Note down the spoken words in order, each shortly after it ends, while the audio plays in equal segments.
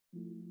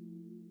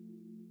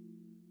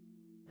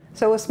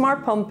So a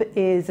smart pump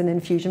is an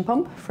infusion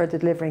pump for the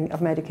delivering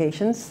of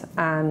medications,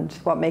 and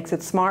what makes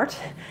it smart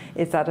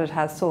is that it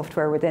has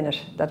software within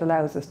it that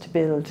allows us to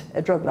build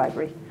a drug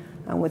library.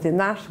 And within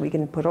that we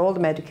can put all the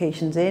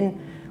medications in,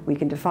 we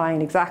can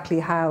define exactly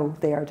how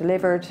they are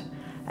delivered,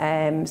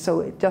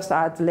 so it just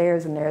adds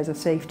layers and layers of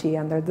safety,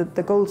 and they're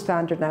the gold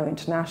standard now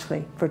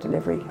internationally for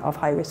delivery of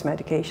high-risk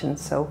medications.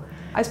 So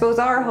I suppose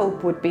our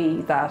hope would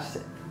be that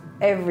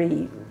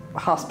every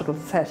hospital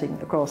setting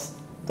across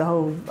the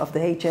whole of the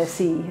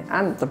HSE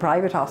and the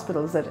private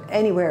hospitals, that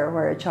anywhere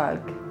where a child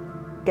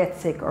gets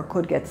sick or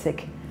could get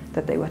sick,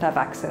 that they would have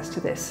access to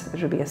this.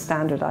 It would be a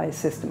standardised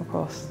system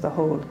across the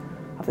whole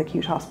of the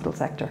acute hospital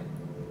sector.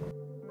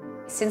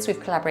 Since we've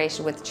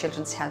collaborated with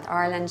Children's Health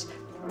Ireland,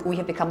 we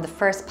have become the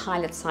first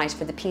pilot site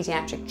for the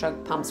paediatric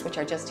drug pumps, which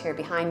are just here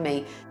behind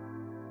me.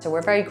 So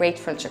we're very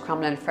grateful to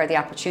Crumlin for the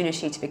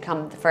opportunity to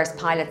become the first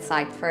pilot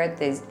site for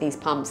these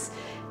pumps,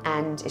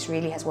 and it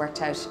really has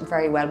worked out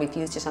very well. We've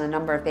used it on a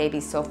number of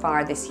babies so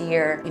far this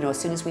year. As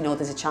soon as we know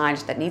there's a child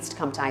that needs to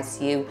come to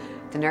ICU,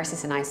 the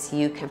nurses in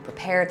ICU can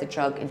prepare the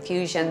drug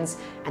infusions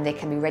and they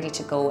can be ready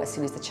to go as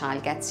soon as the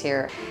child gets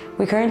here.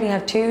 We currently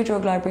have 2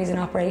 drug libraries in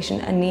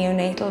operation, a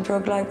neonatal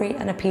drug library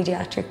and a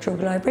paediatric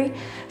drug library.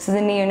 So the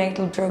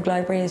neonatal drug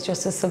library is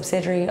just a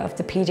subsidiary of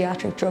the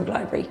paediatric drug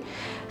library.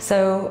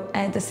 So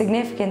the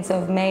significance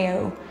of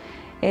Mayo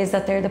is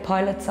that they're the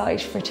pilot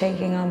site for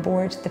taking on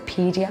board the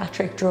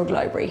paediatric drug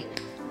library.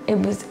 It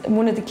was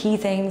one of the key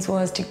things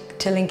was to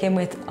link in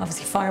with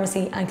obviously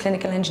pharmacy and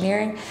clinical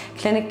engineering.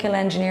 Clinical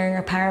engineering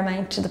are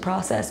paramount to the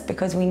process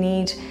because we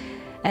need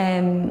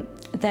them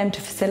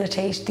to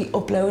facilitate the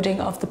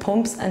uploading of the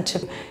pumps and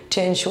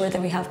to ensure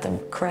that we have the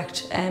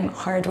correct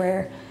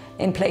hardware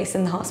in place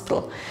in the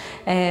hospital.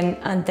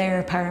 And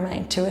they're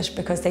paramount to it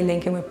because they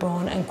link in with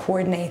Braun and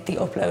coordinate the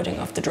uploading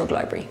of the drug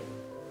library.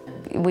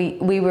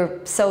 We were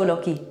so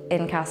lucky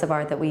in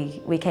Castlebar that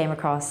we came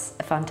across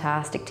a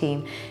fantastic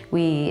team.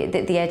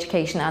 The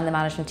education and the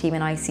management team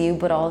in ICU,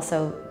 but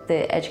also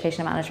the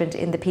education and management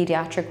in the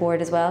paediatric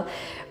ward as well,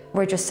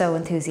 were just so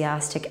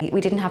enthusiastic.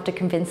 We didn't have to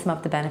convince them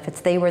of the benefits.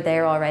 They were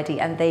there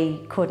already and they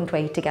couldn't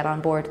wait to get on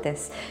board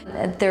this.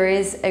 There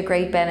is a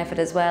great benefit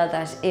as well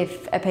that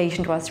if a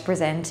patient was to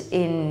present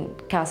in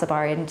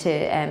Castlebar into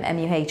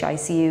MUH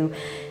ICU,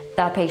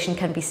 that patient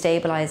can be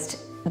stabilised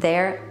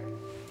there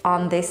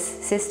on this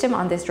system,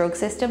 on this drug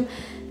system.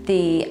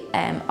 The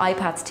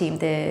IPATS team,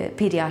 the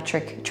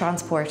paediatric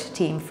transport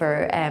team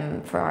for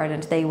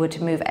Ireland, they would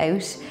move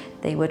out,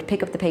 they would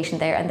pick up the patient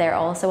there, and they're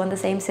also on the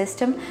same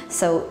system.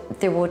 So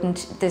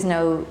there's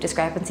no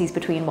discrepancies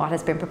between what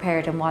has been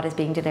prepared and what is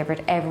being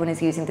delivered. Everyone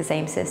is using the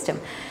same system.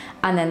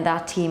 And then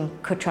that team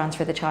could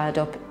transfer the child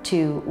up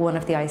to one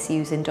of the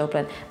ICUs in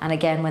Dublin. And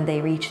again, when they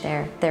reach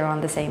there, they're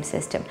on the same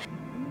system.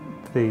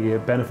 The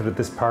benefit of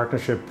this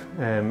partnership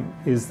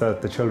is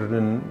that the children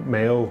in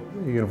Mayo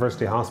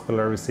University Hospital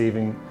are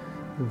receiving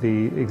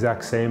the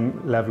exact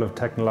same level of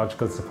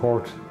technological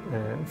support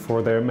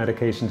for their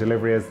medication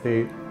delivery as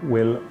they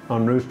will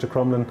en route to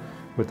Crumlin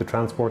with the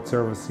transport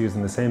service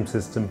using the same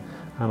system,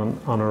 and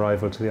on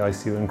arrival to the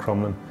ICU in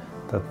Crumlin,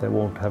 that they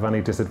won't have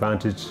any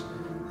disadvantage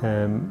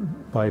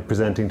by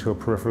presenting to a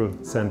peripheral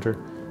centre.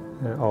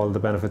 All the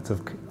benefits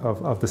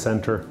of the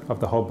centre, of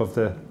the hub of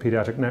the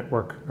paediatric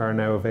network, are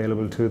now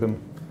available to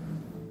them.